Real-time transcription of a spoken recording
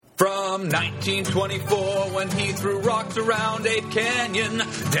from 1924 when he threw rocks around Ape Canyon.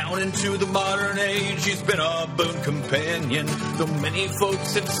 Down into the modern age, he's been a boon companion. Though many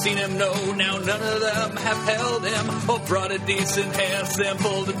folks have seen him, no, now none of them have held him or brought a decent hair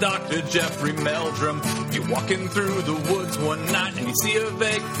sample to Dr. Jeffrey Meldrum. If you're walking through the woods one night and you see a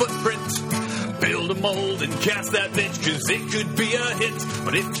vague footprint, build a mold and cast that bitch, cause it could be a hit.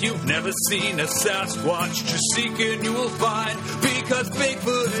 But if you've never seen a Sasquatch, just seek and you will find, because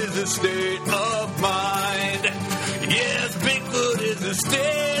Bigfoot is a state of mind. Yes, Bigfoot is a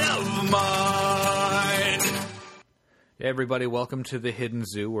state of mind. Hey everybody, welcome to the Hidden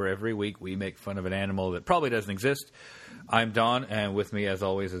Zoo, where every week we make fun of an animal that probably doesn't exist. I'm Don, and with me as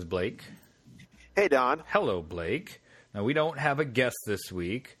always is Blake. Hey Don. Hello Blake. Now we don't have a guest this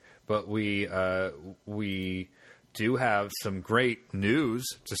week, but we do have some great news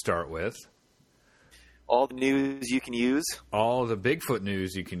to start with. All the news you can use. All the Bigfoot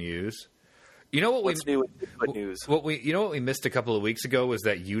news you can use. You know what? What's new with Bigfoot news? What we missed a couple of weeks ago was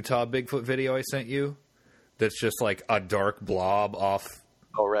that Utah Bigfoot video I sent you. That's just like a dark blob off.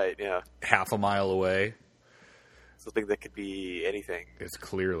 Oh right, yeah. Half a mile away. Something that could be anything. It's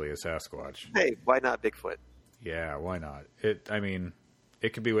clearly a Sasquatch. Hey, why not Bigfoot? Yeah, why not? It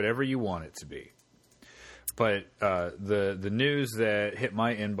could be whatever you want it to be. But the news that hit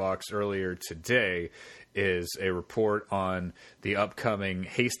my inbox earlier today is a report on the upcoming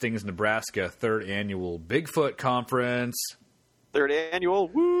Hastings, Nebraska 3rd Annual Bigfoot Conference. 3rd Annual,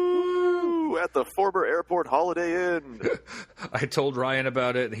 woo! At the former airport Holiday Inn. I told Ryan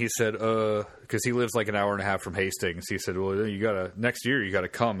about it, and he said, because he lives like an hour and a half from Hastings. He said, well, next year you gotta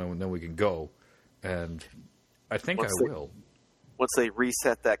come, and then we can go. And I think I will. Once they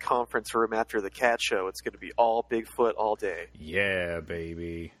reset that conference room after the cat show, it's going to be all Bigfoot all day. Yeah,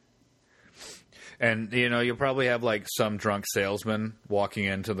 baby. And, you'll probably have, like, some drunk salesman walking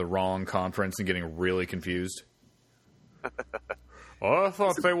into the wrong conference and getting really confused. Well, I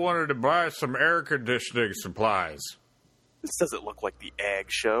thought they wanted to buy some air conditioning supplies. This doesn't look like the ag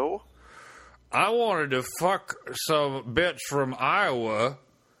show. I wanted to fuck some bitch from Iowa,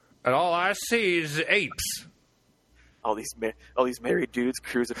 and all I see is apes. All these married dudes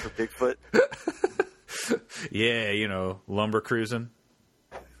cruising for Bigfoot. Yeah, lumber cruising.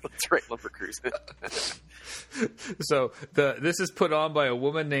 That's right, lumber cruising. So this is put on by a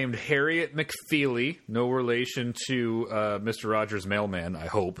woman named Harriet McFeely, no relation to Mr. Rogers' mailman, I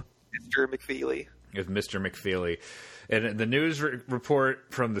hope. Mr. McFeely. It's Mr. McFeely. And the news report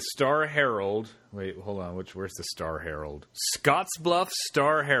from the Star Herald. Wait, hold on. Where's the Star Herald? Scottsbluff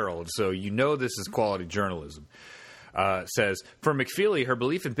Star Herald. So this is quality journalism. Says, for McFeely, her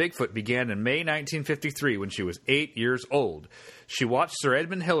belief in Bigfoot began in May 1953 when she was 8 years old. She watched Sir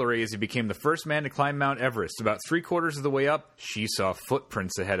Edmund Hillary as he became the first man to climb Mount Everest. About 3/4 of the way up, she saw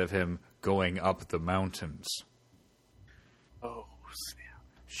footprints ahead of him going up the mountains. Oh, snap.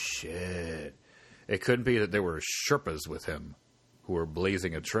 Shit. It couldn't be that there were Sherpas with him who were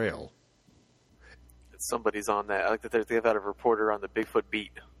blazing a trail. Somebody's on that. I like that they've had a reporter on the Bigfoot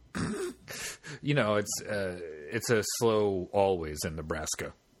beat. It's a slow always in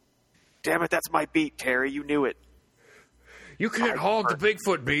Nebraska. Damn it, that's my beat, Terry. You knew it. You can't hold the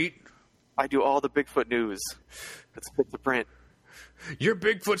Bigfoot beat. I do all the Bigfoot news. Let's fit the print. Your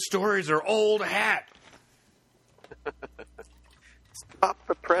Bigfoot stories are old hat. Stop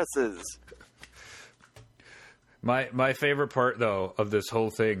the presses. My favorite part, though, of this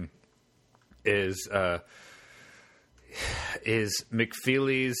whole thing is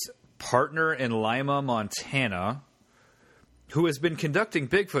McFeely's partner in Lima, Montana, who has been conducting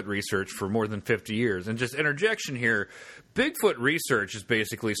Bigfoot research for more than 50 years. And just interjection here, Bigfoot research is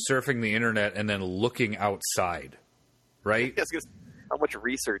basically surfing the internet and then looking outside, right? Yes, because how much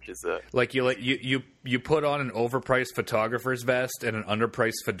research is that? Like you put on an overpriced photographer's vest and an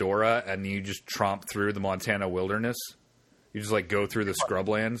underpriced fedora, and you just tromp through the Montana wilderness. You just go through the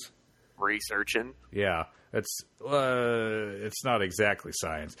scrublands. Researching. Yeah. It's not exactly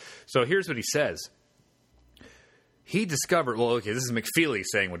science. So here's what he says. He discovered, this is McFeely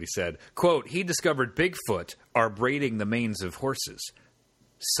saying what he said. Quote, he discovered Bigfoot are braiding the manes of horses.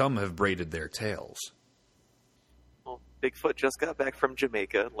 Some have braided their tails. Well, Bigfoot just got back from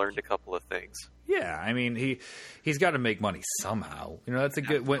Jamaica and learned a couple of things. Yeah, I mean, he's got to make money somehow. That's a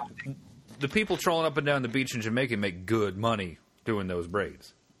good... the people trolling up and down the beach in Jamaica make good money doing those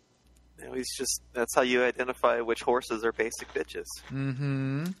braids. That's how you identify which horses are basic bitches.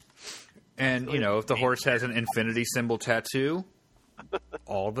 Mm-hmm. And, if the horse has an infinity symbol tattoo,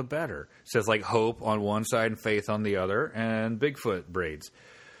 all the better. It says, hope on one side and faith on the other, and Bigfoot braids.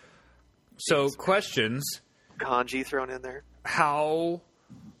 So, questions. Kanji thrown in there. How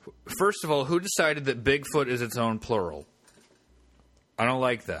First of all, who decided that Bigfoot is its own plural? I don't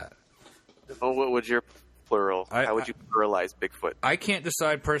like that. Oh, what would your plural? How would you pluralize Bigfoot? I can't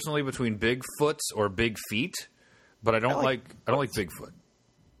decide personally between Bigfoots or Big Feet, but I don't like Bigfoot.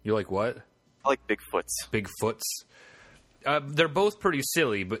 You like what? I like Bigfoots. Bigfoots. They're both pretty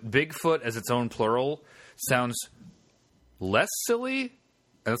silly, but Bigfoot as its own plural sounds less silly,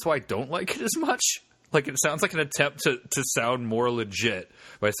 and that's why I don't like it as much. Like, it sounds like an attempt to sound more legit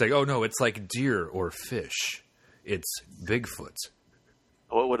by saying, oh, no, it's like deer or fish. It's Bigfoot.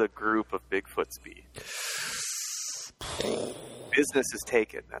 What would a group of Bigfoots be? Business is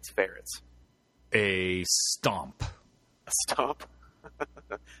taken. That's ferrets. A stomp. A stomp?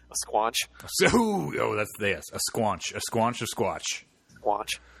 A squanch? Yes. A squanch. A squanch, a squatch.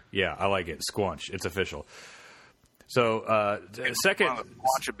 Squanch. Yeah, I like it. Squanch. It's official. So,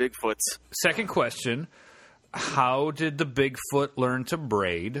 Watch a Bigfoots. Second question: how did the Bigfoot learn to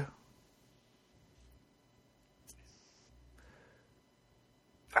braid?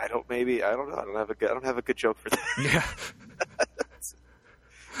 I don't know. I don't have a good joke for that. Yeah.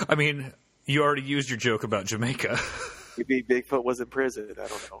 I mean, you already used your joke about Jamaica. Maybe Bigfoot was in prison. I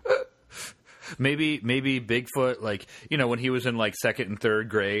don't know. Maybe Bigfoot, like, you know, when he was in like second and third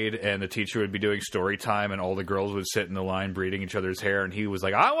grade and the teacher would be doing story time and all the girls would sit in the line braiding each other's hair and he was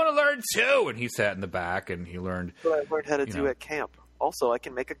like, I want to learn too. And he sat in the back and he learned. What I learned how to do at camp. Also, I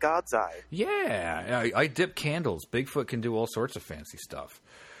can make a God's eye. Yeah. I dip candles. Bigfoot can do all sorts of fancy stuff.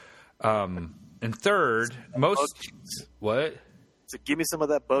 And third, what? So give me some of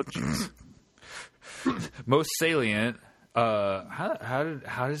that bug juice. Most salient.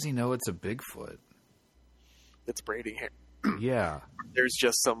 How does he know it's a Bigfoot? It's braiding hair. Yeah. There's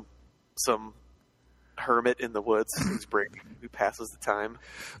just some hermit in the woods who passes the time.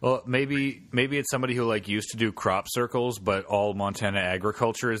 Well, maybe it's somebody who like used to do crop circles, but all Montana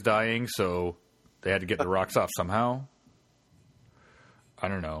agriculture is dying, so they had to get the rocks off somehow. I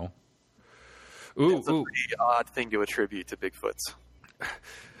don't know. It's a pretty odd thing to attribute to Bigfoots.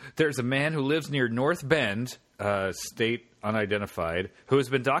 There's a man who lives near North Bend, state unidentified, who has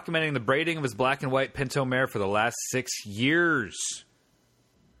been documenting the braiding of his black and white Pinto mare for the last 6 years.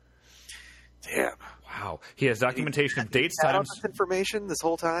 Damn. Wow. He has documentation of dates, times. This information this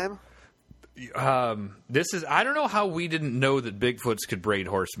whole time? I don't know how we didn't know that Bigfoots could braid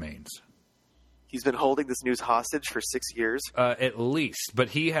horse manes. He's been holding this news hostage for 6 years? At least. But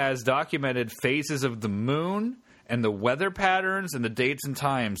he has documented phases of the moon and the weather patterns and the dates and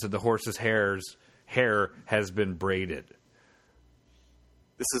times that the horse's hair has been braided.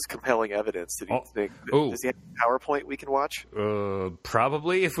 This is compelling evidence. Does he have a PowerPoint we can watch?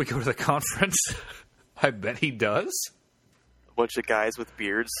 Probably, if we go to the conference. I bet he does. A bunch of guys with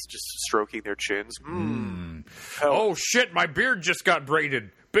beards just stroking their chins. Oh, shit, my beard just got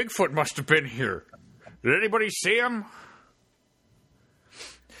braided. Bigfoot must have been here. Did anybody see him?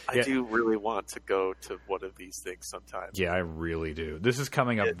 I do really want to go to one of these things sometime. Yeah, I really do. This is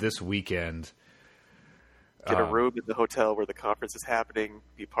coming up this weekend. Get a room in the hotel where the conference is happening.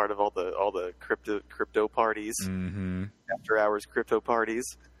 Be part of all the crypto parties, after hours crypto parties.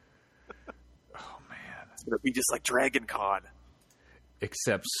 Oh man, it's gonna be just like Dragon Con,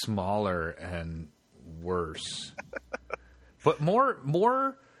 except smaller and worse. But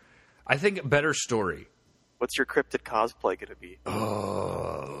more. I think a better story. What's your cryptid cosplay going to be?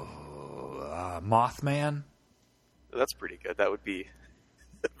 Mothman. That's pretty good. That'd be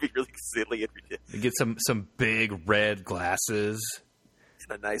really silly and ridiculous. You get some big red glasses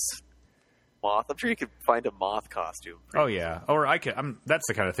and a nice moth. I'm sure you could find a moth costume. Oh yeah, or I could. That's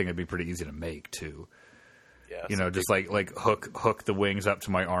the kind of thing that'd be pretty easy to make too. Yeah, you know, just like hook the wings up to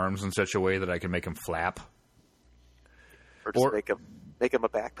my arms in such a way that I can make them flap. Or just make them a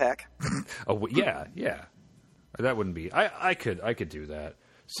backpack. Oh yeah. That wouldn't be. I could do that.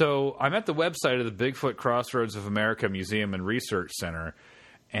 So I'm at the website of the Bigfoot Crossroads of America Museum and Research Center,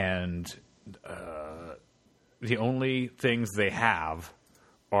 and the only things they have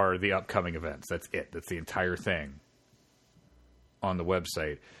are the upcoming events. That's it. That's the entire thing on the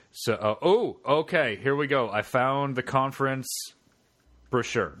website. So, okay, here we go. I found the conference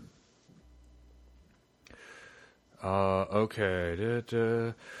brochure. Okay.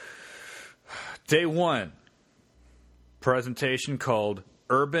 Day 1. Presentation called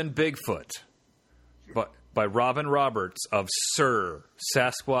Urban Bigfoot by Robin Roberts of SIR,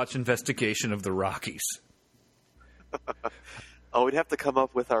 Sasquatch Investigation of the Rockies. We'd have to come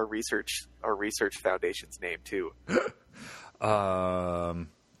up with our research foundation's name too. Hand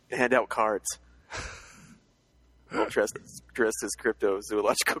out cards. All dressed as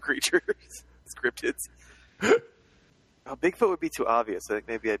cryptozoological creatures, cryptids. Oh, Bigfoot would be too obvious. I think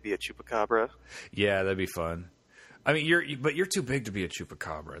maybe I'd be a chupacabra. Yeah, that'd be fun. I mean, you're too big to be a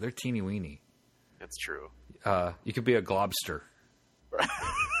chupacabra. They're teeny weeny. That's true. You could be a globster.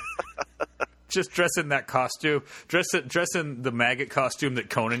 Just dress in that costume. Dress in the maggot costume that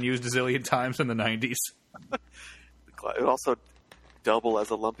Conan used a zillion times in the 90s. It would also double as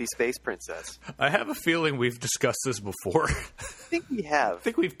a lumpy space princess. I have a feeling we've discussed this before. I think we have. I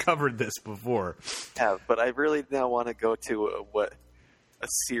think we've covered this before. But I really now want to go to a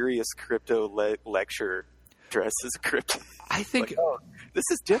serious crypto lecture dress as crypto. I think like, oh, this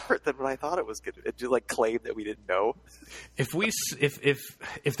is different than what I thought it was going to. Like claim that we didn't know.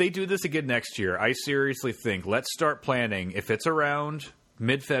 If they do this again next year, I seriously think let's start planning. If it's around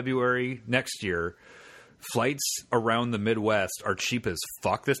mid-February next year, flights around the Midwest are cheap as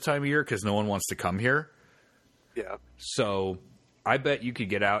fuck this time of year because no one wants to come here. Yeah. So I bet you could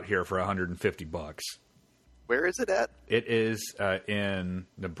get out here for $150. Where is it at? It is in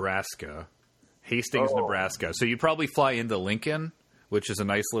Nebraska. Hastings, Nebraska. So you'd probably fly into Lincoln, which is a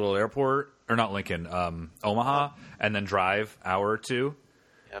nice little airport. Or not Lincoln, Omaha, and then drive hour or two.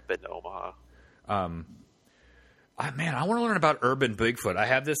 Yeah, I've been to Omaha. Man, I want to learn about urban Bigfoot. I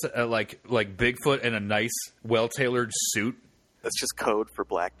have this like Bigfoot in a nice, well-tailored suit. That's just code for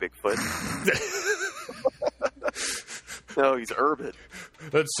black Bigfoot. No, he's urban.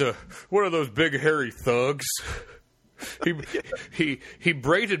 That's one of those big hairy thugs. He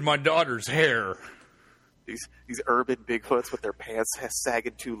braided my daughter's hair. These urban Bigfoots with their pants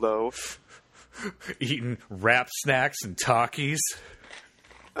sagging too low, eating wrap snacks and Takis.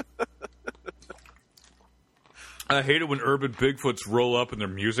 I hate it when urban Bigfoots roll up and their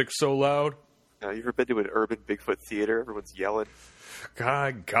music's so loud. You ever been to an urban Bigfoot theater? Everyone's yelling.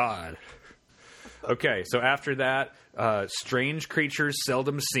 God. Okay, so after that, Strange Creatures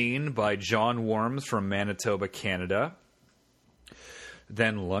Seldom Seen by John Worms from Manitoba, Canada.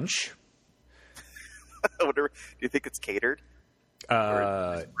 Then lunch. I wonder, do you think it's catered?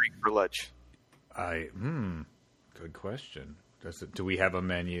 Or is it break for lunch? Good question. Do we have a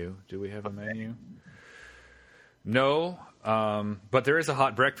menu? Menu? No, but there is a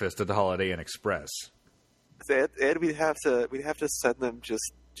hot breakfast at the Holiday Inn Express. And we'd have to send them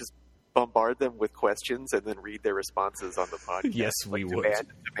just bombard them with questions and then read their responses on the podcast. Yes, we would.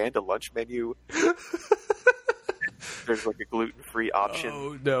 Demand a lunch menu. There's like a gluten-free option.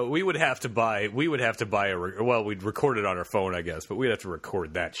 Oh no, we would have to buy we'd record it on our phone, I guess, but we'd have to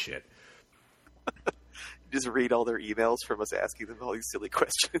record that shit. Just read all their emails from us asking them all these silly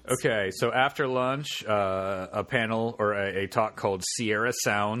questions. Okay, so after lunch, a panel or a talk called Sierra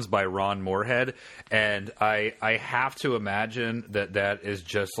Sounds by Ron Moorhead, and I have to imagine that is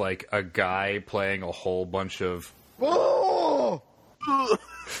just like a guy playing a whole bunch of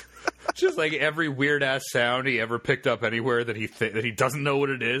just like every weird ass sound he ever picked up anywhere that he doesn't know what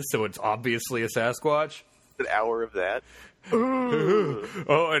it is, so it's obviously a Sasquatch. An hour of that.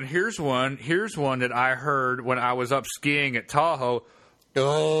 Oh, and here's one that I heard when I was up skiing at Tahoe.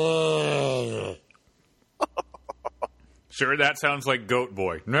 Sure, that sounds like Goat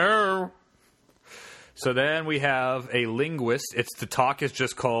Boy. No. So then we have a linguist. The talk is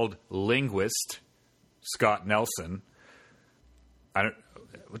just called Linguist, Scott Nelson.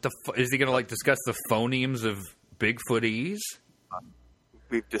 Is he going to discuss the phonemes of Bigfootese?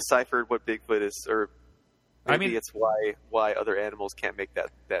 We've deciphered what Bigfoot is, or maybe it's why other animals can't make that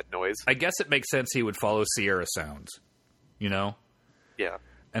noise. I guess it makes sense he would follow Sierra Sounds, you know? Yeah.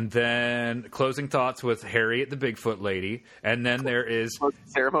 And then closing thoughts with Harriet the Bigfoot lady. And then there is...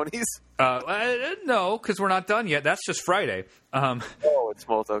 ceremonies? No, because we're not done yet. That's just Friday. It's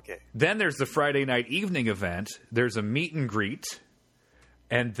both. Okay. Then there's the Friday night evening event. There's a meet and greet.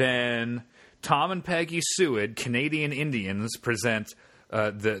 And then Tom and Peggy Seward, Canadian Indians, present...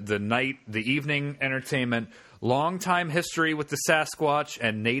 the evening entertainment, long time history with the Sasquatch,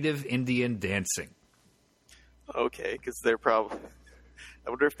 and native Indian dancing. Okay, because they're probably. I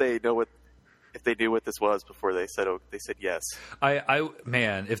wonder if they know if they knew what this was before they said yes.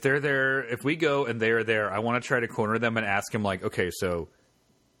 Man, if they're there, if we go and they're there, I want to try to corner them and ask them okay, so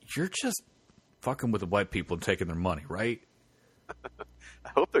you're just fucking with the white people and taking their money, right? I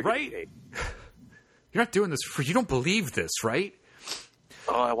hope they're right. You're not doing this you don't believe this, right?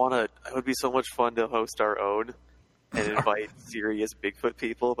 Oh, it would be so much fun to host our own and invite serious Bigfoot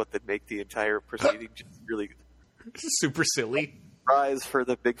people, but then make the entire proceeding just really super silly. Prize for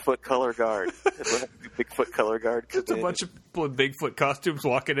the Bigfoot color guard. The Bigfoot color guard. It's a bunch of people in Bigfoot costumes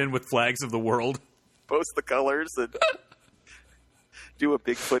walking in with flags of the world. Post the colors and do a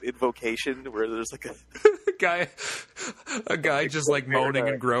Bigfoot invocation where there's like a guy just moaning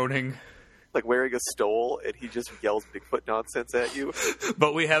and groaning. like wearing a stole, and he just yells Bigfoot nonsense at you.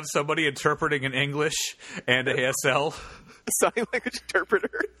 But we have somebody interpreting in English and ASL. Sign language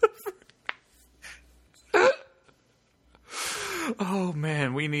interpreter. Oh,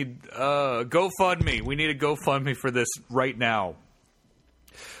 man, we need GoFundMe. We need a GoFundMe for this right now.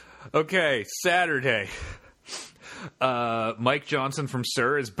 Okay, Saturday. Mike Johnson from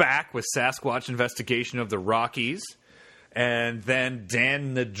SIR is back with Sasquatch Investigation of the Rockies. And then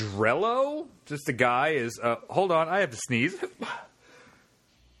Dan Nadrello, just a guy, is... hold on, I have to sneeze.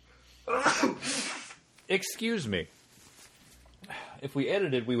 Excuse me. If we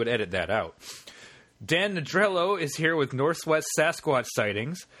edited, we would edit that out. Dan Nadrello is here with Northwest Sasquatch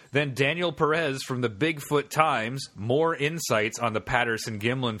sightings. Then Daniel Perez from the Bigfoot Times, more insights on the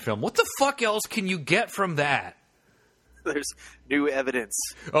Patterson-Gimlin film. What the fuck else can you get from that? There's new evidence.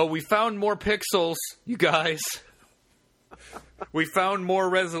 Oh, we found more pixels, you guys. We found more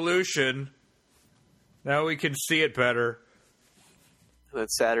resolution. Now we can see it better. And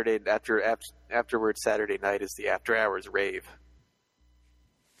then afterwards, Saturday night is the after hours rave.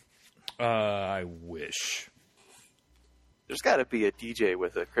 I wish. There's got to be a DJ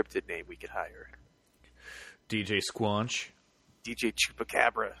with a cryptid name we could hire. DJ Squanch. DJ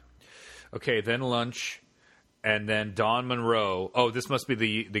Chupacabra. Okay, then lunch. And then Don Monroe. Oh, this must be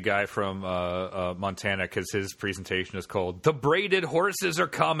the guy from Montana, because his presentation is called "The Braided Horses Are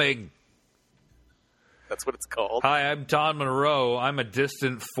Coming." That's what it's called. Hi, I'm Don Monroe. I'm a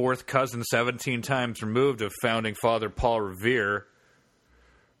distant fourth cousin, 17 times removed, of founding father Paul Revere.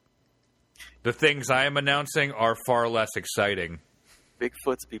 The things I am announcing are far less exciting.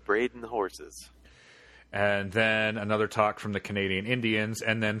 Bigfoots be braiding the horses. And then another talk from the Canadian Indians.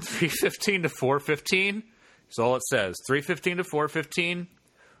 And then 3:15 to 4:15 is all it says. 3:15 to 4:15,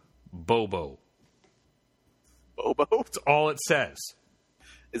 Bobo. Bobo? That's all it says.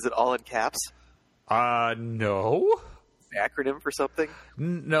 Is it all in caps? No. Acronym for something?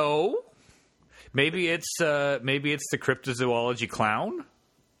 No. Maybe it's the cryptozoology clown.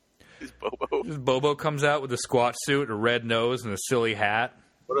 Who's Bobo? Bobo comes out with a squat suit, a red nose, and a silly hat.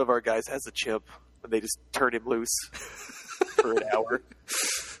 One of our guys has a chimp, and they just turn him loose for an hour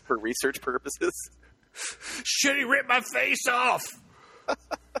for research purposes. Shit, he ripped my face off!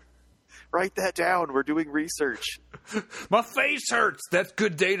 Write that down. We're doing research. My face hurts! That's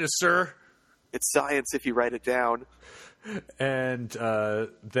good data, sir. It's science if you write it down. And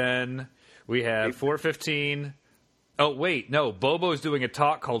then we have 4:15... Oh, wait, no. Bobo's doing a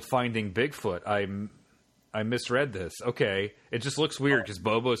talk called Finding Bigfoot. I misread this. Okay. It just looks weird because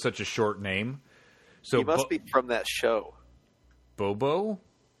Bobo is such a short name. So he must be from that show. Bobo?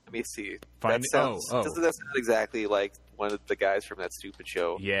 Let me see. Doesn't that sound exactly like one of the guys from that stupid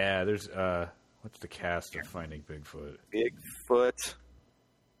show? Yeah, there's... what's the cast of Finding Bigfoot? Bigfoot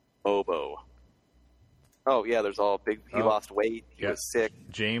Bobo. Oh, yeah, there's all big... He lost weight. He was sick.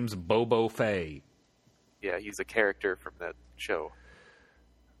 James Bobo Fay. Yeah, he's a character from that show.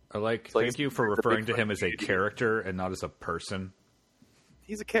 Thank you for referring to him as a character and not as a person.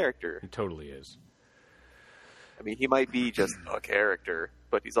 He's a character. He totally is. I mean, he might be just a character,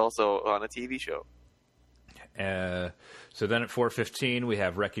 but he's also on a TV show. So then at 4:15, we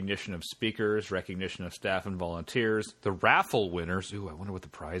have recognition of speakers, recognition of staff and volunteers, the raffle winners. Ooh, I wonder what the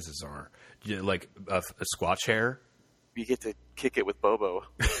prizes are. Like a squatch hair? You get to kick it with Bobo.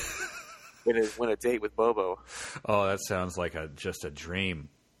 Win a date with Bobo. Oh, that sounds like just a dream.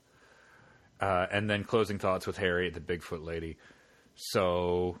 And then closing thoughts with Harry, the Bigfoot lady.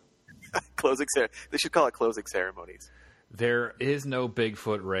 So... They should call it closing ceremonies. There is no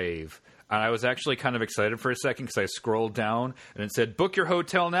Bigfoot rave. And I was actually kind of excited for a second because I scrolled down and it said, book your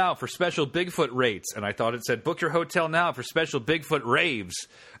hotel now for special Bigfoot rates. And I thought it said, book your hotel now for special Bigfoot raves.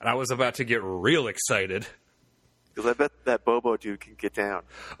 And I was about to get real excited. Because I bet that Bobo dude can get down.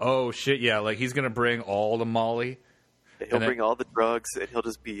 Oh, shit, yeah. Like, he's going to bring all the Molly. He'll bring all the drugs, and he'll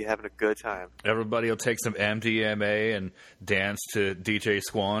just be having a good time. Everybody will take some MDMA and dance to DJ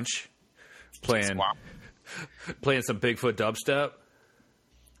Squanch. Playing some Bigfoot dubstep.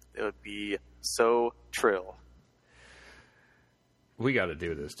 It would be so trill. We got to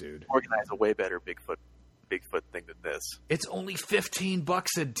do this, dude. Organize a way better Bigfoot thing than this. It's only $15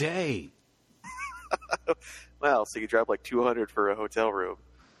 a day. Well, so you drop like $200 for a hotel room.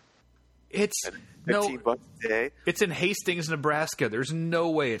 It's $15 a day. It's in Hastings, Nebraska. There's no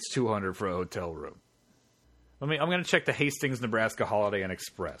way it's $200 for a hotel room. I'm going to check the Hastings, Nebraska Holiday Inn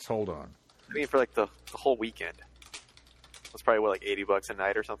Express. Hold on. I mean, for like the whole weekend. It's probably like $80 a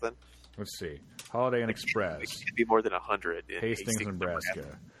night or something. Let's see. Holiday Inn Express. It could be more than 100 in Hastings,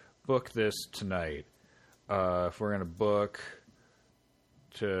 Nebraska. Book this tonight. If we're going to book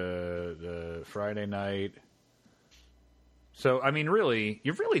to the Friday night. So, I mean, really,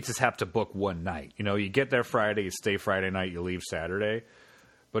 you really just have to book one night. You know, you get there Friday, you stay Friday night, you leave Saturday.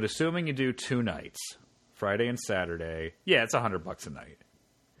 But assuming you do 2 nights, Friday and Saturday, yeah, it's $100 a night.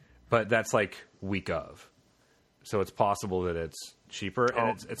 But that's like week of. So it's possible that it's cheaper.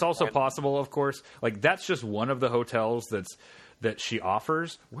 And it's also possible, of course, like that's just one of the hotels that she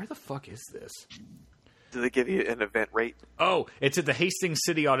offers. Where the fuck is this? Do they give you an event rate? Oh, it's at the Hastings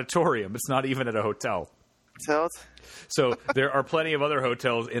City Auditorium. It's not even at a hotel. Hotels? So there are plenty of other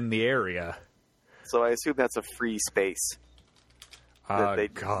hotels in the area. So I assume that's a free space.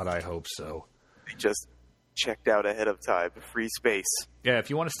 God, I hope so. They just checked out ahead of time. Free space. Yeah, if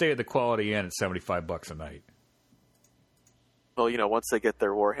you want to stay at the Quality Inn, it's $75 a night. Well, you know, once they get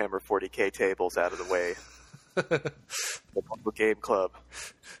their Warhammer 40K tables out of the way, the local game club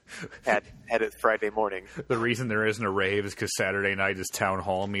had it Friday morning. The reason there isn't a rave is because Saturday night is town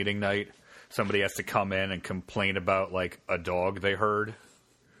hall meeting night. Somebody has to come in and complain about, like, a dog they heard.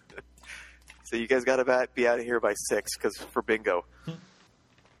 So you guys got to be out of here by 6 for bingo. Get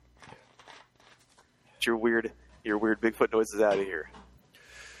your weird Bigfoot noises out of here.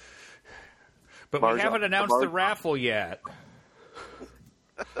 But we haven't announced the raffle yet.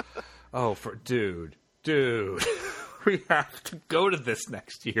 Oh, dude, we have to go to this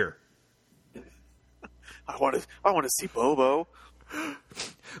next year. I want to see Bobo.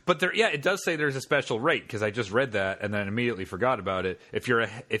 But it does say there's a special rate because I just read that and then immediately forgot about it. If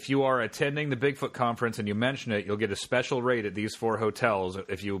you are attending the Bigfoot conference and you mention it, you'll get a special rate at these 4 hotels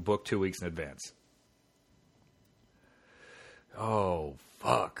if you book 2 weeks in advance. Oh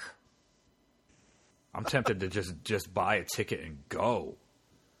fuck! I'm tempted to just buy a ticket and go.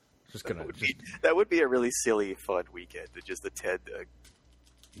 That would be a really silly, fun weekend to just attend.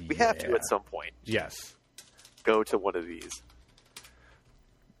 We have to at some point. Yes. Go to one of these.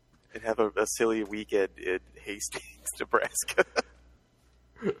 And have a silly weekend in Hastings, Nebraska.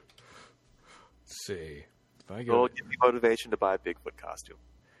 Let's see. Well, give me motivation to buy a Bigfoot costume.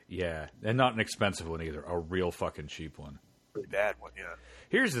 Yeah, and not an expensive one either. A real fucking cheap one. Really bad one, yeah.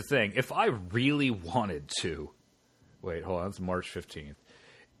 Here's the thing. If I really wanted to... Wait, hold on. It's March 15th.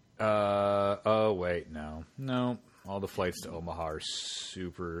 Oh, wait, no. No. All the flights to Omaha are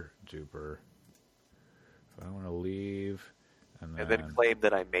super duper. If I want to leave... And then claim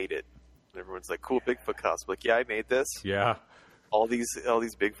that I made it. And everyone's like, "Cool Bigfoot costume." Like, yeah, I made this. Yeah. All these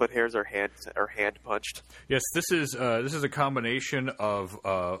Bigfoot hairs are hand punched. Yes, this is a combination of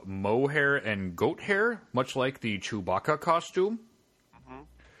mohair and goat hair, much like the Chewbacca costume. Mm-hmm.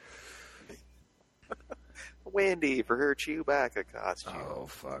 Wendy for her Chewbacca costume. Oh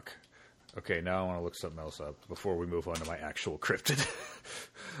fuck. Okay, now I want to look something else up before we move on to my actual cryptid.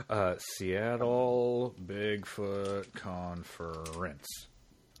 Seattle Bigfoot Conference.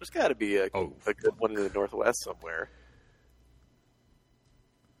 There's got to be a good one in the Northwest somewhere.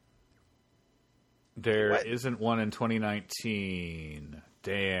 There isn't one in 2019.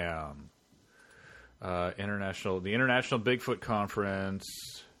 Damn. The International Bigfoot Conference.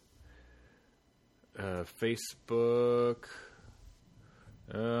 Facebook.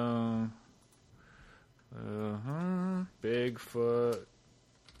 Bigfoot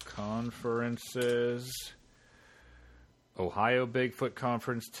conferences. Ohio Bigfoot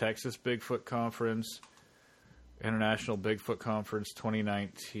Conference, Texas Bigfoot Conference, International Bigfoot Conference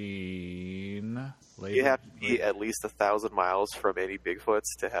 2019. You have to be at least 1,000 miles from any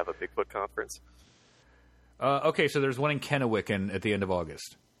Bigfoots to have a Bigfoot conference. Okay, so there's one in Kennewick at the end of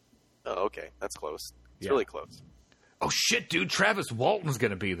August. Oh, okay. That's close. It's really close. Oh, shit, dude. Travis Walton's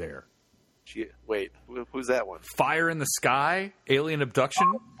going to be there. Wait, who's that one? Fire in the Sky? Alien Abduction?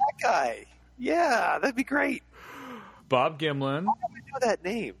 Oh, that guy. Yeah, that'd be great. Bob Gimlin. How do I know that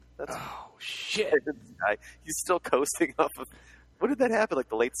name? Shit. He's still coasting off of... When did that happen? Like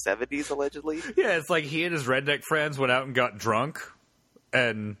the late 70s, allegedly? Yeah, it's like he and his redneck friends went out and got drunk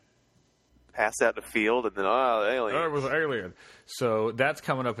and... passed out in the field and then, alien. Oh, it was alien. So that's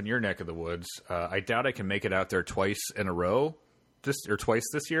coming up in your neck of the woods. I doubt I can make it out there twice in a row, twice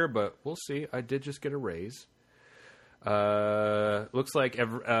this year, but we'll see. I did just get a raise. Looks like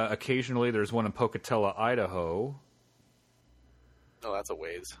occasionally there's one in Pocatello, Idaho. Oh, that's a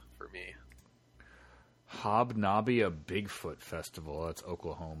ways for me. Hobnobbia Bigfoot Festival. That's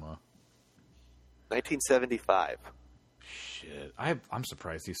Oklahoma. 1975. Shit. I'm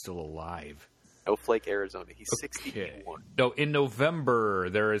surprised he's still alive. Snowflake, Arizona. He's 61. No, in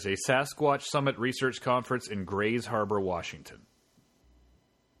November, there is a Sasquatch Summit Research Conference in Grays Harbor, Washington.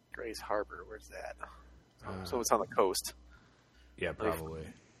 Grays Harbor? Where's that? So it's on the coast. Yeah, probably.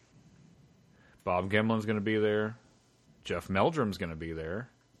 Bob Gimlin's going to be there. Jeff Meldrum's going to be there.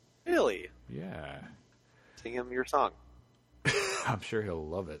 Really? Yeah. Sing him your song. I'm sure he'll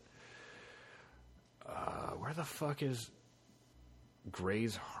love it. Where the fuck is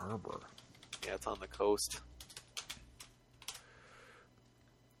Grays Harbor? Yeah, it's on the coast.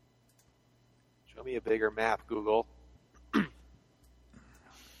 Show me a bigger map, Google.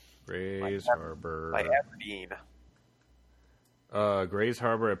 Grays Harbor. By Aberdeen. Grays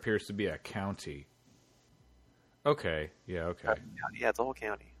Harbor appears to be a county. Okay. Yeah, okay. Yeah, it's a whole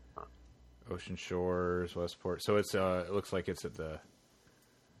county. Huh. Ocean Shores, Westport. So it's it looks like it's at the...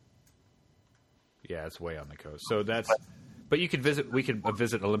 Yeah, it's way on the coast. So that's... But you could visit... We could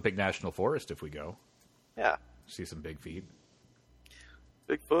visit Olympic National Forest if we go. Yeah. See some big feet.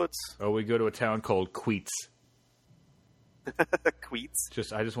 Bigfoots. Oh, we go to a town called Queets. Queets?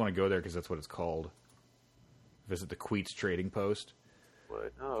 I just want to go there because that's what it's called. Visit the Queets Trading Post.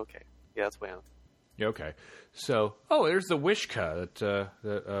 What? Oh, okay. Yeah, that's way on. Yeah, okay. So, there's the Wishka that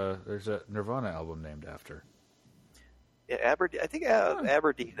there's a Nirvana album named after. Yeah, Aberdeen. I think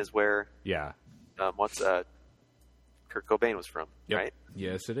Aberdeen is where. Yeah. Once Kurt Cobain was from, yep. Right?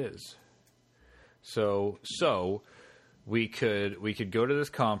 Yes, it is. So we could go to this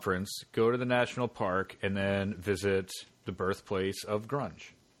conference, go to the national park, and then visit the birthplace of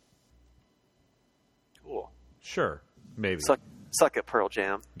grunge. Cool. Sure, maybe. Suck at Pearl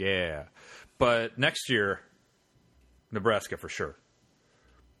Jam. Yeah, but next year, Nebraska for sure.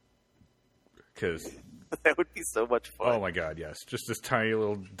 Because that would be so much fun. Oh my God, yes! Just this tiny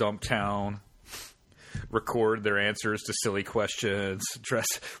little dump town. Record their answers to silly questions. Dress.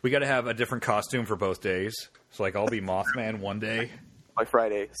 We got to have a different costume for both days. So, like, I'll be Mothman one day.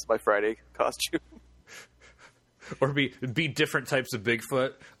 It's my Friday costume. Or be different types of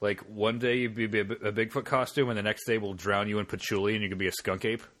Bigfoot. Like, one day you'd be a Bigfoot costume, and the next day we'll drown you in patchouli, and you can be a skunk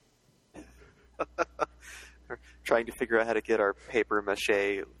ape. Trying to figure out how to get our paper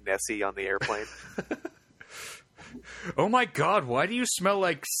mache Nessie on the airplane. Oh my God, why do you smell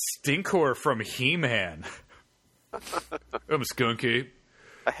like Stinkor from He-Man? I'm a skunk ape.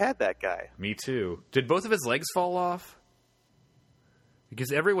 I had that guy. Me too. Did both of his legs fall off?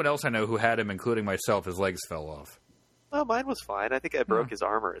 Because everyone else I know who had him, including myself, his legs fell off. Well, mine was fine. I think I broke his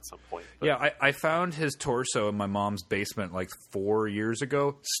armor at some point. But... Yeah, I found his torso in my mom's basement like 4 years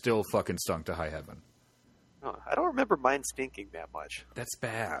ago. Still fucking stunk to high heaven. Oh, I don't remember mine stinking that much. That's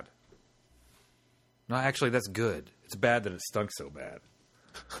bad. No, actually, that's good. It's bad that it stunk so bad.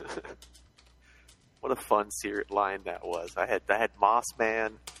 What a fun line that was. I had Moss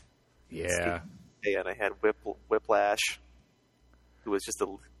Man. Yeah. And I had Whiplash, who was just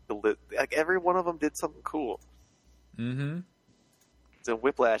like every one of them did something cool. Mm-hmm. So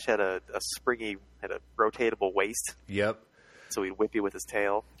Whiplash had a rotatable waist. Yep. So he'd whip you with his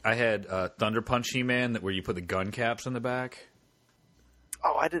tail. I had Thunder Punch He-Man, where you put the gun caps in the back.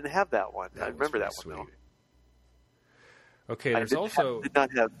 Oh, I didn't have that one. I remember that sweet. one, though. Okay, there's also... did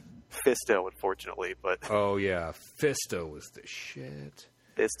not have Fisto, unfortunately, but... Oh, yeah. Fisto was the shit.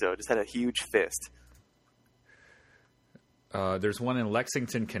 Fisto just had a huge fist. There's one in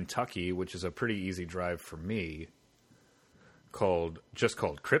Lexington, Kentucky, which is a pretty easy drive for me, called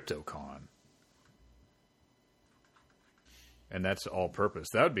CryptoCon. And that's all purpose.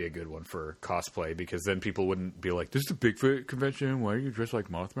 That would be a good one for cosplay, because then people wouldn't be like, this is a Bigfoot convention, why are you dressed like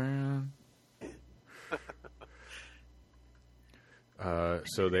Mothman?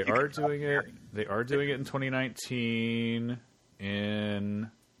 So they are doing it. They are doing it in 2019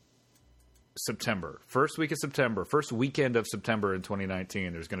 in September. First week of September. First weekend of September in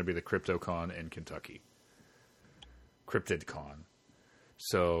 2019, there's going to be the CryptoCon in Kentucky. CryptidCon.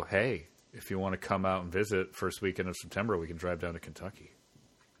 So, hey... If you want to come out and visit first weekend of September, we can drive down to Kentucky.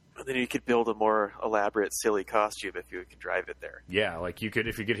 And then you could build a more elaborate, silly costume if you could drive it there. Yeah, like you could,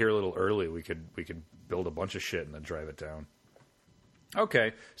 if you get here a little early, we could build a bunch of shit and then drive it down.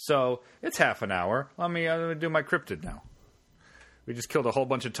 Okay, so it's half an hour. I'm gonna do my cryptid now. We just killed a whole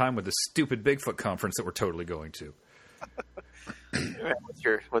bunch of time with this stupid Bigfoot conference that we're totally going to.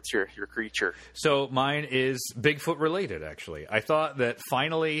 What's your creature? So mine is Bigfoot related, actually. I thought that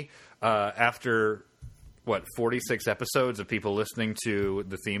finally, after 46 episodes of people listening to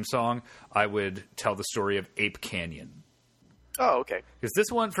the theme song, I would tell the story of Ape Canyon. Oh, okay. Because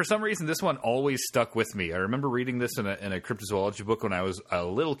this one, for some reason, this one always stuck with me. I remember reading this in a cryptozoology book when I was a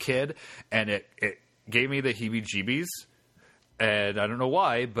little kid, and it gave me the heebie-jeebies. And I don't know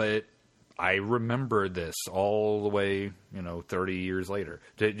why, but I remember this all the way, 30 years later.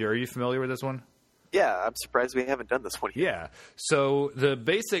 Are you familiar with this one? Yeah, I'm surprised we haven't done this one yet. Yeah. So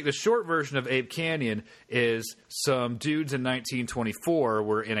the short version of Ape Canyon is some dudes in 1924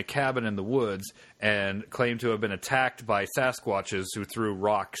 were in a cabin in the woods and claimed to have been attacked by Sasquatches who threw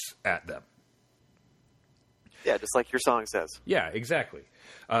rocks at them. Yeah, just like your song says. Yeah, exactly.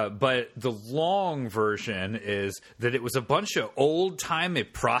 But the long version is that it was a bunch of old-timey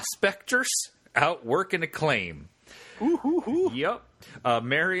prospectors out working a claim. Yep.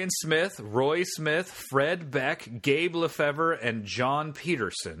 Marion Smith, Roy Smith, Fred Beck, Gabe Lefevre, and John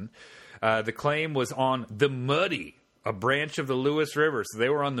Peterson. The claim was on the Muddy, a branch of the Lewis River. So they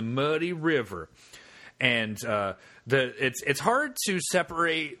were on the Muddy River. And it's hard to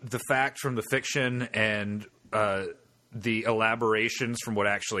separate the fact from the fiction and the elaborations from what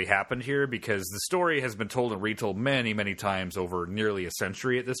actually happened here, because the story has been told and retold many, many times over nearly a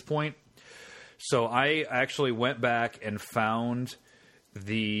century at this point. So I actually went back and found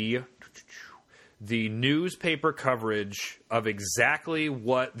the newspaper coverage of exactly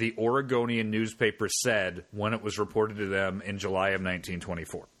what the Oregonian newspaper said when it was reported to them in July of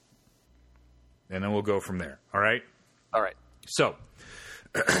 1924. And then we'll go from there. All right? All right. So,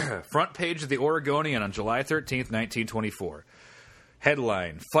 front page of the Oregonian on July 13th, 1924.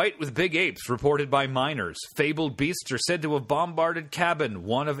 Headline, Fight with Big Apes reported by miners. Fabled beasts are said to have bombarded cabin.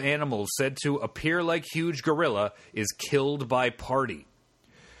 One of animals said to appear like huge gorilla is killed by party.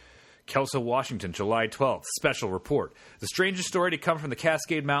 Kelso, Washington, July 12th. Special report. The strangest story to come from the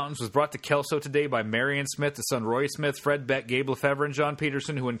Cascade Mountains was brought to Kelso today by Marion Smith, the son Roy Smith, Fred Beck, Gabe Lefevre, and John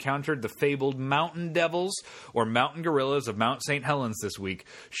Peterson, who encountered the fabled mountain devils, or mountain gorillas, of Mount St. Helens this week,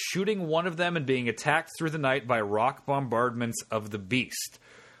 shooting one of them and being attacked through the night by rock bombardments of the beast.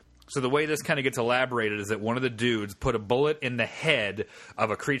 So the way this kind of gets elaborated is that one of the dudes put a bullet in the head of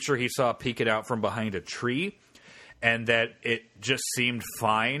a creature he saw peeking out from behind a tree, and that it just seemed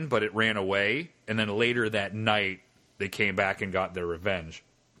fine, but it ran away. And then later that night, they came back and got their revenge.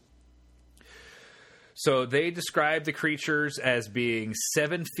 So they described the creatures as being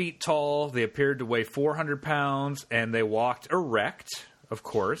 7 feet tall. They appeared to weigh 400 pounds, and they walked erect. Of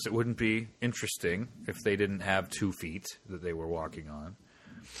course, it wouldn't be interesting if they didn't have 2 feet that they were walking on.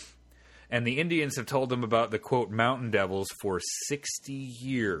 And the Indians have told them about the, quote, mountain devils for 60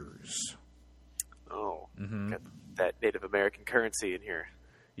 years. Oh, got that Native American currency in here.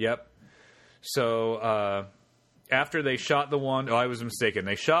 Yep. So after they shot the one, I was mistaken.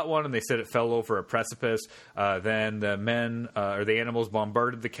 They shot one and they said it fell over a precipice. Then the men or the animals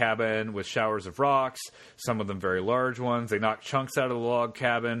bombarded the cabin with showers of rocks, some of them very large ones. They knocked chunks out of the log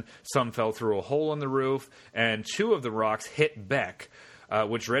cabin. Some fell through a hole in the roof, and 2 of the rocks hit Beck,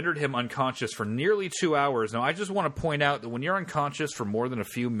 which rendered him unconscious for nearly 2 hours. Now, I just want to point out that when you're unconscious for more than a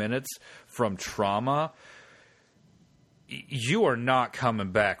few minutes from trauma, you are not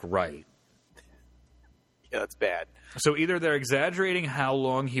coming back right. Yeah, that's bad. So either they're exaggerating how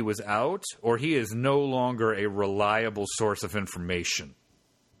long he was out, or he is no longer a reliable source of information.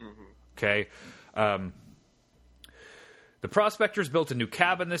 Okay? The prospectors built a new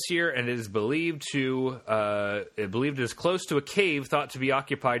cabin this year, and it is believed it is close to a cave thought to be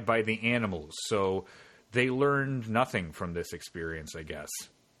occupied by the animals. So they learned nothing from this experience, I guess.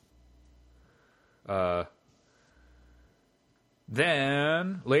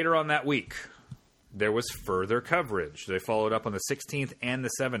 Then, later on that week, there was further coverage. They followed up on the 16th and the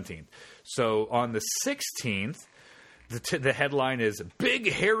 17th. So on the 16th, the headline is,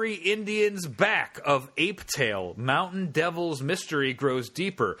 Big Hairy Indians Back of Ape Tail. Mountain Devil's Mystery Grows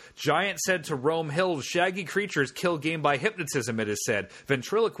Deeper. Giant said to roam hills. Shaggy creatures kill game by hypnotism, it is said.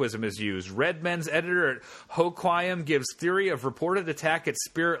 Ventriloquism is used. Red Men's editor at Hoquiam gives theory of reported attack at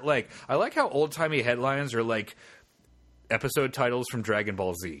Spirit Lake. I like how old-timey headlines are like episode titles from Dragon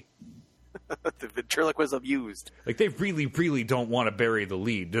Ball Z. The ventriloquism used. Like, they really, really don't want to bury the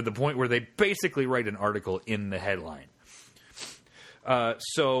lead to the point where they basically write an article in the headline.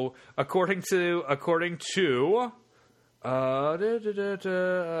 So, according to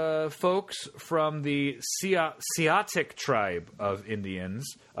folks from the Siatic tribe of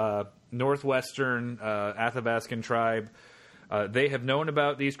Indians, northwestern Athabascan tribe, they have known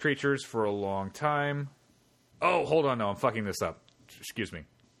about these creatures for a long time. Oh, hold on, no, I'm fucking this up. Excuse me.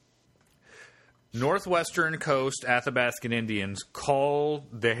 Northwestern coast Athabascan Indians call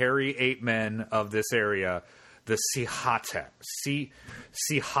the hairy ape men of this area the Sihatek.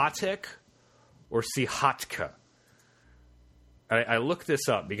 Sihatek or Sihatka. I looked this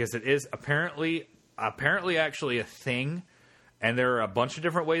up because it is apparently actually a thing, and there are a bunch of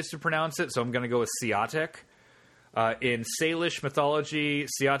different ways to pronounce it, so I'm going to go with Siatek. In Salish mythology,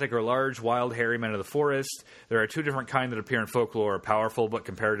 Siatic are large, wild, hairy men of the forest. There are two different kinds that appear in folklore: powerful but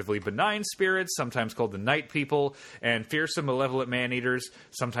comparatively benign spirits, sometimes called the night people, and fearsome, malevolent man-eaters,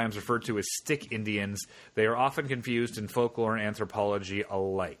 sometimes referred to as stick Indians. They are often confused in folklore and anthropology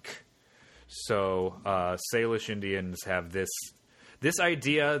alike. So, Salish Indians have this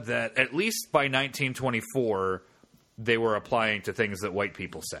idea that, at least by 1924, they were applying to things that white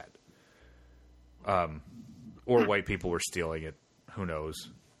people said. Or white people were stealing it. Who knows?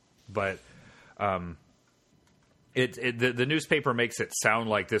 But the newspaper makes it sound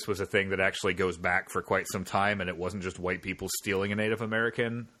like this was a thing that actually goes back for quite some time, and it wasn't just white people stealing a Native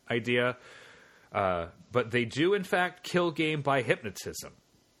American idea. But they do, in fact, kill game by hypnotism,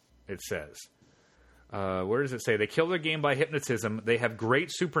 it says. Where does it say? They kill their game by hypnotism. They have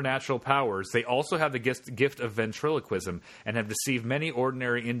great supernatural powers. They also have the gift of ventriloquism and have deceived many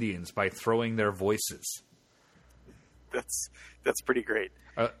ordinary Indians by throwing their voices. That's pretty great.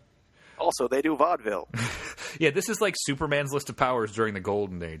 Also, they do vaudeville. Yeah, this is like Superman's list of powers during the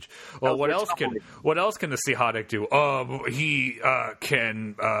Golden Age. Well, what else can the Sihatic do? He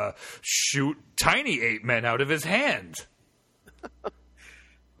can shoot tiny ape men out of his hand.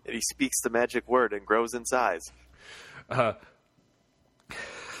 And he speaks the magic word and grows in size.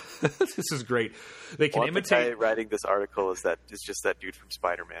 This is great. They can imitate. The guy writing this article is just that dude from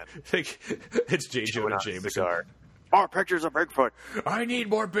Spider-Man. It's J. Jonah Jameson. More pictures of Bigfoot. I need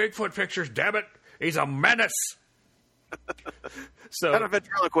more Bigfoot pictures, damn it. He's a menace. So, not a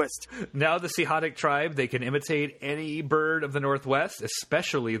ventriloquist. Now the Sihatic tribe, they can imitate any bird of the Northwest,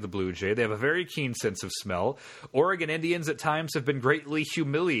 especially the blue jay. They have a very keen sense of smell. Oregon Indians at times have been greatly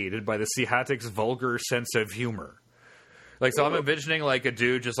humiliated by the Sihatic's vulgar sense of humor. Like, so I'm envisioning like a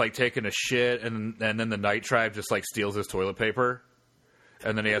dude just like taking a shit, and then the night tribe just like steals his toilet paper,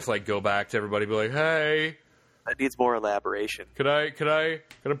 and then he has to like go back to everybody and be like, hey. That needs more elaboration. Can I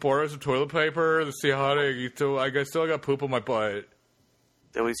pour us some toilet paper? The Sihatic, I still got poop on my butt.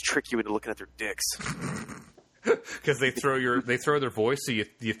 They always trick you into looking at their dicks. Because they throw their voice, so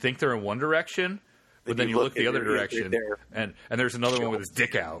you think they're in one direction, but then you look the other direction, and there's another one with his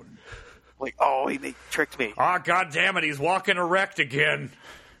dick out. Like, oh, he tricked me. Ah, oh, God damn it, he's walking erect again.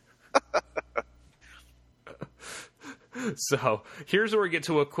 So here's where we get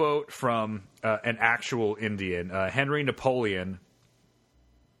to a quote from an actual Indian, Henry Napoleon.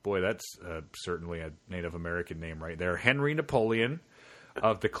 Boy, that's certainly a Native American name right there. Henry Napoleon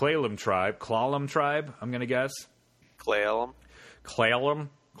of the Klalem tribe, I'm going to guess. Klalem.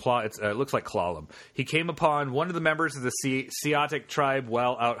 It looks like Klalem. He came upon one of the members of the Siatic tribe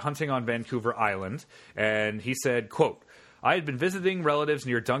while out hunting on Vancouver Island, and he said, quote, I had been visiting relatives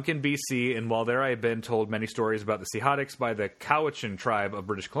near Duncan, BC, and while there I had been told many stories about the Sihatics by the Cowichan tribe of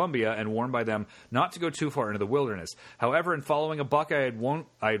British Columbia and warned by them not to go too far into the wilderness. However, in following a buck I had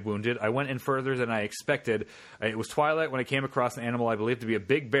wounded, I went in further than I expected. It was twilight when I came across an animal I believed to be a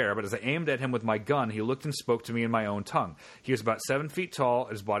big bear, but as I aimed at him with my gun, he looked and spoke to me in my own tongue. He was about 7 feet tall,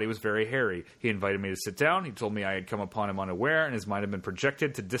 and his body was very hairy. He invited me to sit down. He told me I had come upon him unaware, and his mind had been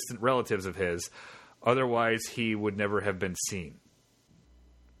projected to distant relatives of his. Otherwise, he would never have been seen.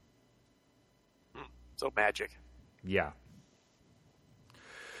 So magic. Yeah.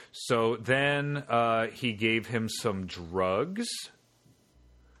 So then he gave him some drugs.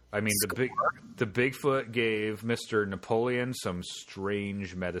 I mean, the Bigfoot gave Mr. Napoleon some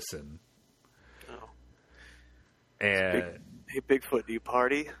strange medicine. Oh. And hey, Bigfoot, do you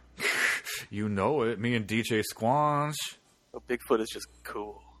party? You know it. Me and DJ Squanch. Oh, Bigfoot is just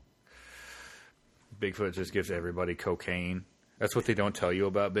cool. Bigfoot just gives everybody cocaine. That's what they don't tell you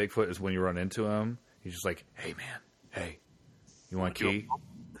about Bigfoot is when you run into him, he's just like, hey, man, hey, you want a key?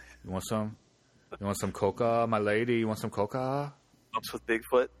 You want some? You want some coca, my lady? You want some coca? Ups with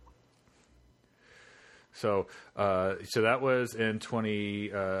Bigfoot. So that was in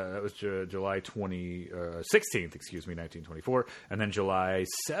July 16th, 1924, and then July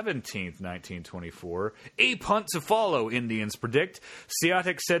 17th, 1924. Ape hunt to follow, Indians predict.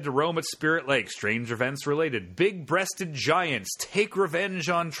 Siatic said to roam at Spirit Lake. Strange events related. Big-breasted giants take revenge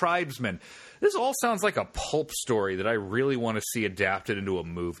on tribesmen. This all sounds like a pulp story that I really want to see adapted into a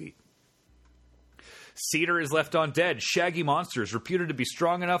movie. Cedar is left on dead. Shaggy monsters reputed to be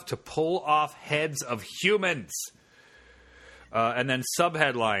strong enough to pull off heads of humans. And then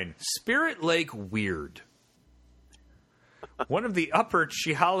subheadline, Spirit Lake weird. One of the Upper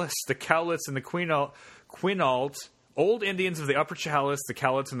Chehalis, the Cowlitz, and the Quinault, old Indians of the Upper Chehalis, the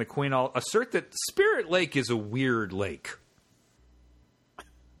Cowlitz, and the Quinault assert that Spirit Lake is a weird lake.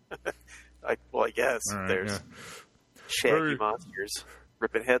 I guess. Right, there's shaggy monsters.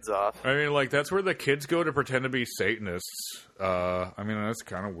 ripping heads off. I mean, like, that's where the kids go to pretend to be Satanists. I mean, that's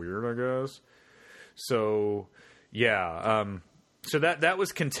kind of weird, I guess. So, yeah. So that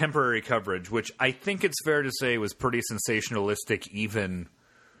was contemporary coverage, which I think it's fair to say was pretty sensationalistic even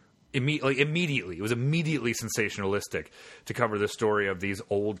immediately. It was immediately sensationalistic to cover the story of these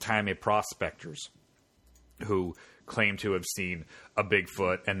old-timey prospectors who claim to have seen a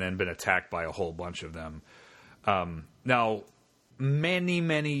Bigfoot and then been attacked by a whole bunch of them. Now, many,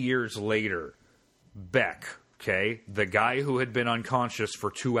 many years later, Beck, okay, the guy who had been unconscious for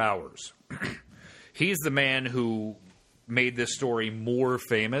 2 hours, he's the man who made this story more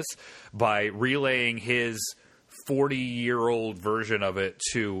famous by relaying his 40-year-old version of it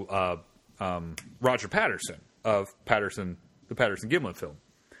to Roger Patterson of the Patterson-Gimlin film.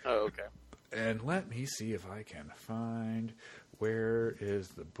 Oh, okay. And let me see if I can find where is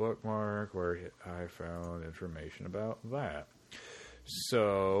the bookmark where I found information about that.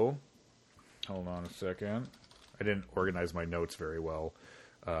 So, hold on a second. I didn't organize my notes very well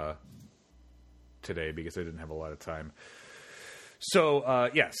today because I didn't have a lot of time. So,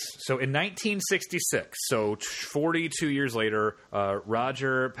 yes. So, in 1966, so 42 years later,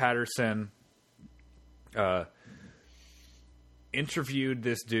 Roger Patterson interviewed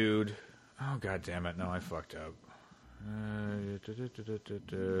this dude. Oh, God damn it. No, I fucked up.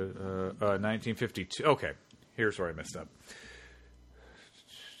 1952. Okay. Here's where I messed up.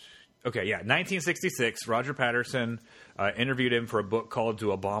 Okay, yeah. 1966, Roger Patterson interviewed him for a book called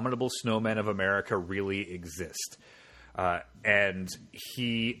Do Abominable Snowmen of America Really Exist? And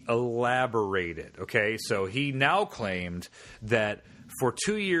he elaborated, okay? So he now claimed that for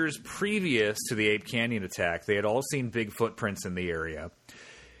 2 years previous to the Ape Canyon attack, they had all seen big footprints in the area,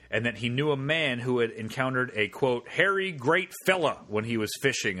 and that he knew a man who had encountered a, quote, hairy great fella when he was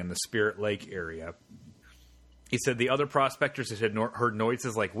fishing in the Spirit Lake area. He said the other prospectors had heard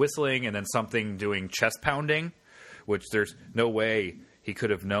noises like whistling and then something doing chest pounding, which there's no way he could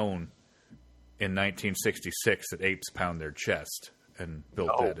have known in 1966 that apes pound their chest and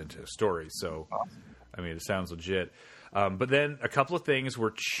built that into a story. So, I mean, it sounds legit. But then a couple of things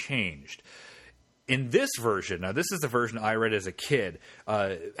were changed. In this version, now this is the version I read as a kid,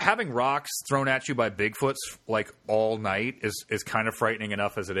 having rocks thrown at you by Bigfoots like all night is kind of frightening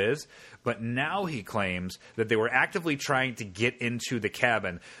enough as it is. But now he claims that they were actively trying to get into the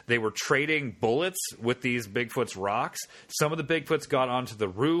cabin. They were trading bullets with these Bigfoot's rocks. Some of the Bigfoots got onto the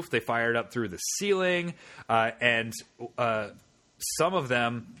roof. They fired up through the ceiling. And some of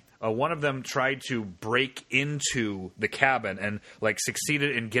them... one of them tried to break into the cabin and like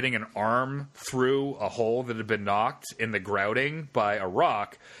succeeded in getting an arm through a hole that had been knocked in the grouting by a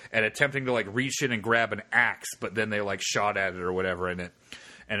rock and attempting to like reach in and grab an axe, but then they like shot at it or whatever and it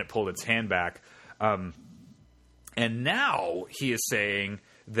pulled its hand back. And now he is saying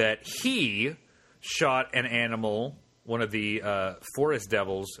that he shot an animal, one of the forest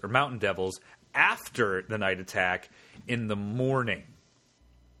devils or mountain devils, after the night attack in the morning.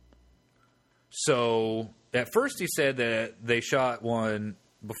 So, at first he said that they shot one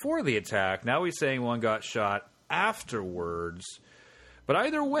before the attack. Now he's saying one got shot afterwards. But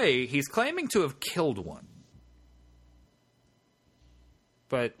either way, he's claiming to have killed one.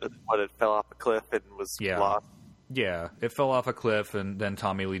 But what, it fell off a cliff and was lost? Yeah, it fell off a cliff, and then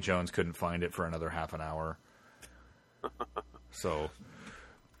Tommy Lee Jones couldn't find it for another half an hour. So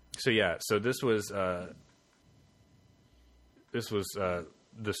yeah, so this was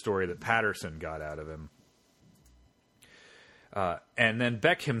the story that Patterson got out of him. And then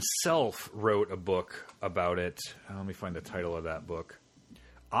Beck himself wrote a book about it. Let me find the title of that book.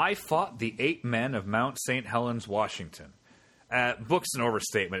 I Fought the 8 Men of Mount St. Helens, Washington. Book's an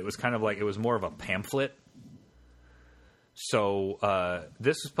overstatement. It was kind of like, it was more of a pamphlet. So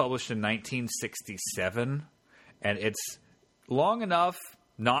this was published in 1967, and it's long enough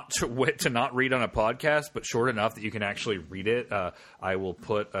not to not read on a podcast, but short enough that you can actually read it. I will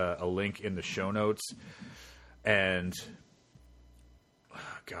put a link in the show notes. And,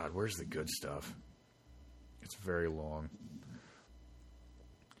 God, where's the good stuff? It's very long.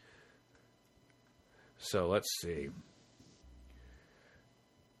 So let's see.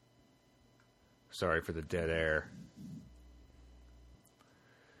 Sorry for the dead air.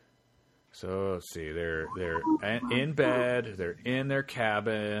 So let's see, they're in bed, they're in their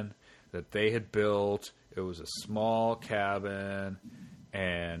cabin that they had built. It was a small cabin,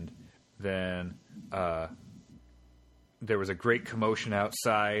 and then there was a great commotion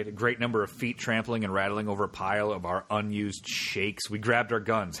outside, a great number of feet trampling and rattling over a pile of our unused shakes. We grabbed our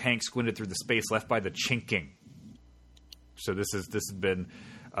guns. Hank squinted through the space left by the chinking. So this had been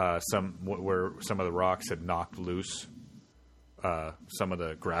where some of the rocks had knocked loose some of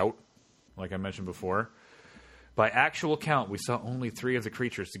the grout, like I mentioned before. By actual count, we saw only 3 of the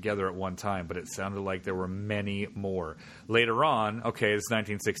creatures together at one time, but it sounded like there were many more. Later on, okay, this is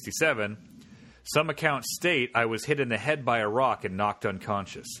 1967, some accounts state I was hit in the head by a rock and knocked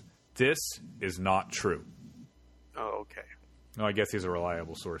unconscious. This is not true. Oh, okay. No, I guess he's a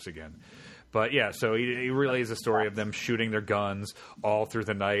reliable source again. But yeah, so he relays a story of them shooting their guns all through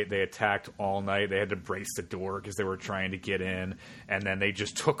the night. They attacked all night. They had to brace the door because they were trying to get in. And then they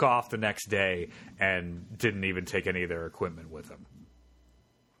just took off the next day and didn't even take any of their equipment with them.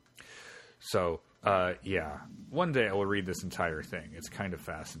 So, yeah. One day I will read this entire thing. It's kind of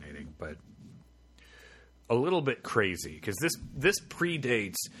fascinating, but a little bit crazy. Because this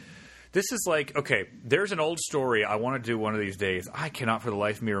predates... This is like, okay, there's an old story I want to do one of these days. I cannot for the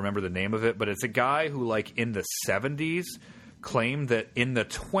life of me remember the name of it, but it's a guy who, like, in the 70s claimed that in the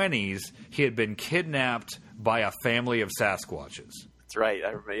 20s he had been kidnapped by a family of Sasquatches. That's right.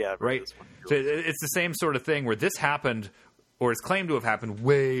 I remember, yeah. Right? This one. So it's the same sort of thing where this happened, or is claimed to have happened,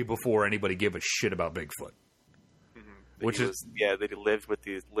 way before anybody gave a shit about Bigfoot. Which they lived with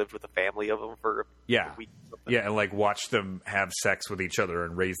a family of them for a week. Yeah, and like watch them have sex with each other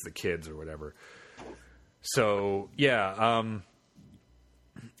and raise the kids or whatever. So yeah,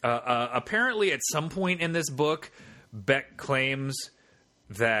 apparently at some point in this book, Beck claims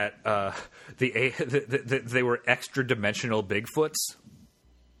that they were extra dimensional Bigfoots.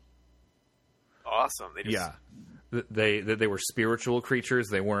 Awesome. They were spiritual creatures.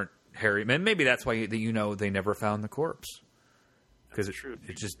 They weren't hairy. And maybe that's why they never found the corpse. Because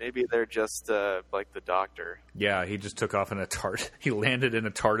maybe they're just like the Doctor. Yeah, he just took off in a he landed in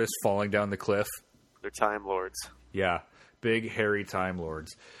a TARDIS falling down the cliff. They're Time Lords. Yeah, big hairy Time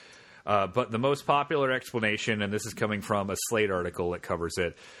Lords. But the most popular explanation, and this is coming from a Slate article that covers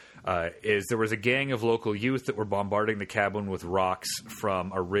it, is there was a gang of local youth that were bombarding the cabin with rocks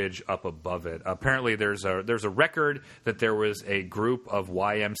from a ridge up above it. Apparently, there's a record that there was a group of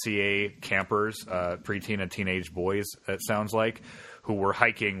YMCA campers, preteen and teenage boys, it sounds like, who were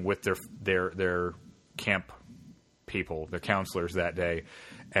hiking with their camp people, their counselors that day,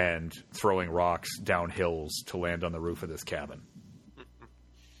 and throwing rocks down hills to land on the roof of this cabin.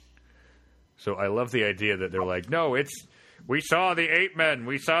 So I love the idea that they're like, no, we saw the ape men.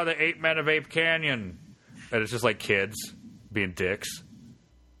 We saw the ape men of Ape Canyon. And it's just like kids being dicks.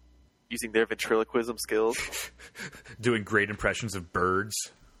 Using their ventriloquism skills. Doing great impressions of birds.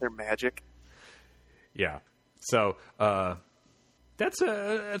 Their magic. Yeah. So that's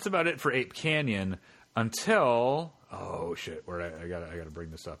about it for Ape Canyon until... Oh, shit. I gotta bring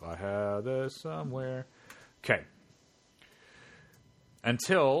this up. I have this somewhere. Okay.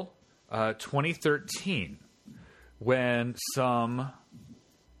 Until... 2013, when some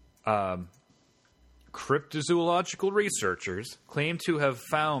cryptozoological researchers claim to have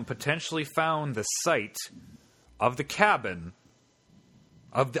potentially found the site of the cabin,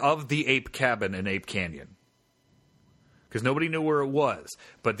 of the ape cabin in Ape Canyon. Because nobody knew where it was.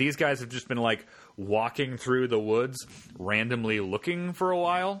 But these guys have just been, like, walking through the woods, randomly looking for a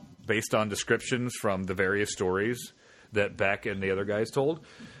while, based on descriptions from the various stories that Beck and the other guys told.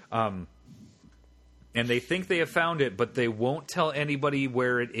 And they think they have found it, but they won't tell anybody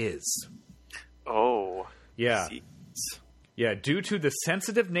where it is. Oh. Yeah. Yeah, due to the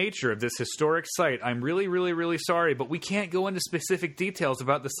sensitive nature of this historic site, I'm really, really, really sorry, but we can't go into specific details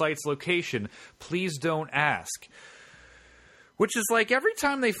about the site's location. Please don't ask. Which is like every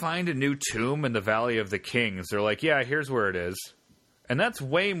time they find a new tomb in the Valley of the Kings, they're like, yeah, here's where it is. And that's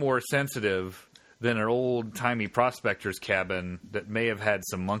way more sensitive than an old-timey prospector's cabin that may have had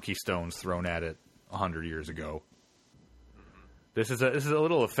some monkey stones thrown at it 100 years ago. This is a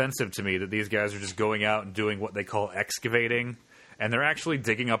little offensive to me that these guys are just going out and doing what they call excavating, and they're actually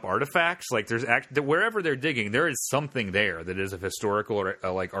digging up artifacts. Like wherever they're digging, there is something there that is of historical or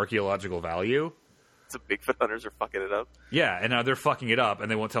like archaeological value. So Bigfoot hunters are fucking it up. Yeah, and now they're fucking it up, and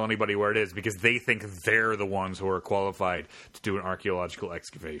they won't tell anybody where it is because they think they're the ones who are qualified to do an archaeological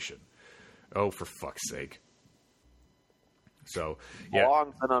excavation. Oh, for fuck's sake. So, yeah.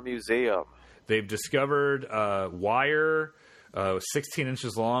 Belongs in a museum. They've discovered wire 16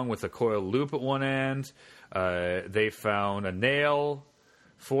 inches long with a coil loop at one end. They found a nail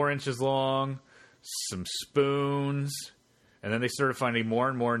 4 inches long, some spoons, and then they started finding more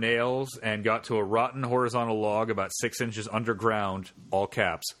and more nails and got to a rotten horizontal log about 6 inches underground, all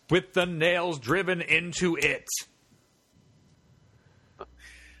caps, with the nails driven into it.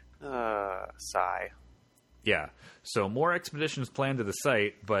 Sigh. Yeah. So more expeditions planned to the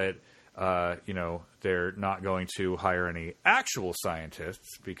site, but, they're not going to hire any actual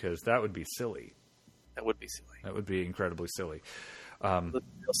scientists because that would be silly. That would be silly. That would be incredibly silly. The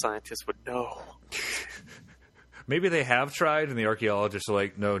real scientists would know. Maybe they have tried, and the archaeologists are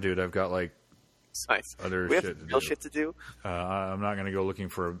like, "No, dude, I've got like Nice. other We have shit to real do. shit to do. I'm not going to go looking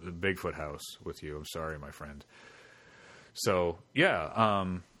for a Bigfoot house with you. I'm sorry, my friend." So yeah,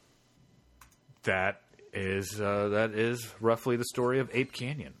 that is roughly the story of Ape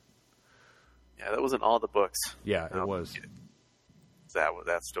Canyon. Yeah, that wasn't all the books. Yeah, it was. That was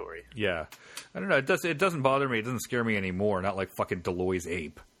that story. Yeah, I don't know. It doesn't bother me. It doesn't scare me anymore. Not like fucking Deloy's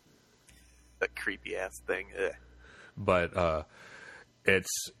ape. That creepy ass thing. Ugh. But it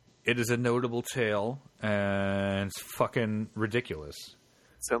is a notable tale, and it's fucking ridiculous.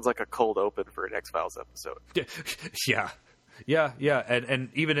 Sounds like a cold open for an X-Files episode. Yeah, and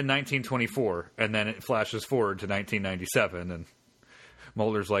even in 1924, and then it flashes forward to 1997, and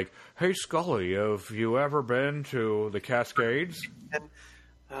Mulder's like, "Hey, Scully, have you ever been to the Cascades?" And,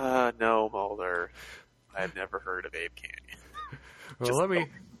 no, Mulder. I've never heard of Ape Canyon. Well,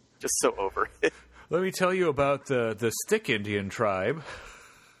 Just so over it. let me tell you about the Stick Indian tribe.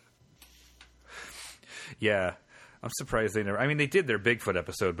 Yeah, I'm surprised they never... I mean, they did their Bigfoot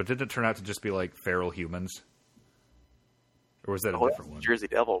episode, but did it turn out to just be like feral humans? Or was that a different one? Jersey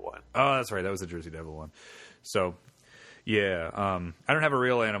Devil one. Oh, that's right. That was the Jersey Devil one. So, yeah. I don't have a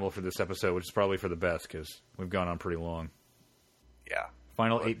real animal for this episode, which is probably for the best, because we've gone on pretty long. Yeah.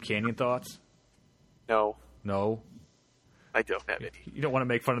 Final Ape Canyon thoughts? No, No? I don't have any. You don't want to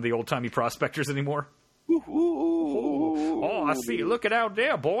make fun of the old-timey prospectors anymore? Ooh, Oh, I see. Look it out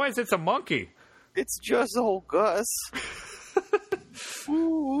there, boys. It's a monkey. it's just old Gus.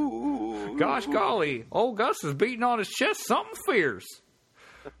 Ooh. Gosh golly. Old Gus is beating on his chest something fierce.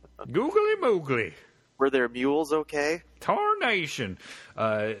 Googly moogly. Were their mules okay? Tarnation.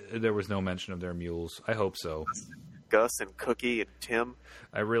 There was no mention of their mules. I hope so. Gus and Cookie and Tim.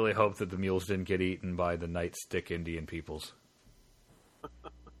 I really hope that the mules didn't get eaten by the Nightstick Indian peoples.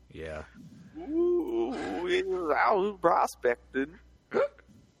 Yeah. Ooh, it's out prospecting.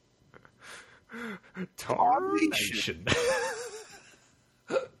 Tarnation.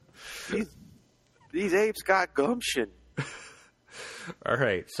 These apes got gumption. All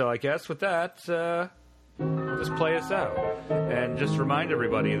right, so I guess with that, I'll just play us out. And just remind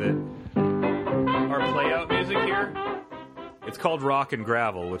everybody that our play-out music here, it's called Rock and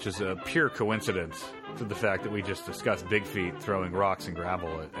Gravel, which is a pure coincidence to the fact that we just discussed Big Feet throwing rocks and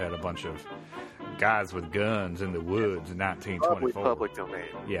gravel at a bunch of guys with guns in the woods in 1924. Probably public domain.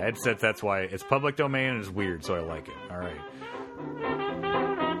 Yeah, that's why it's public domain and it's weird, so I like it. All right.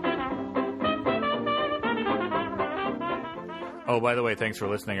 Oh, by the way, thanks for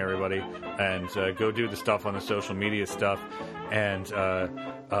listening, everybody. And go do the stuff on the social media stuff. And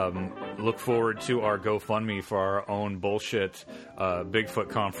look forward to our GoFundMe for our own bullshit Bigfoot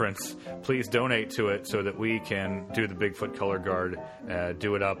conference. Please donate to it so that we can do the Bigfoot Color Guard,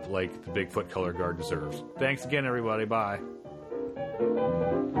 do it up like the Bigfoot Color Guard deserves. Thanks again, everybody. Bye.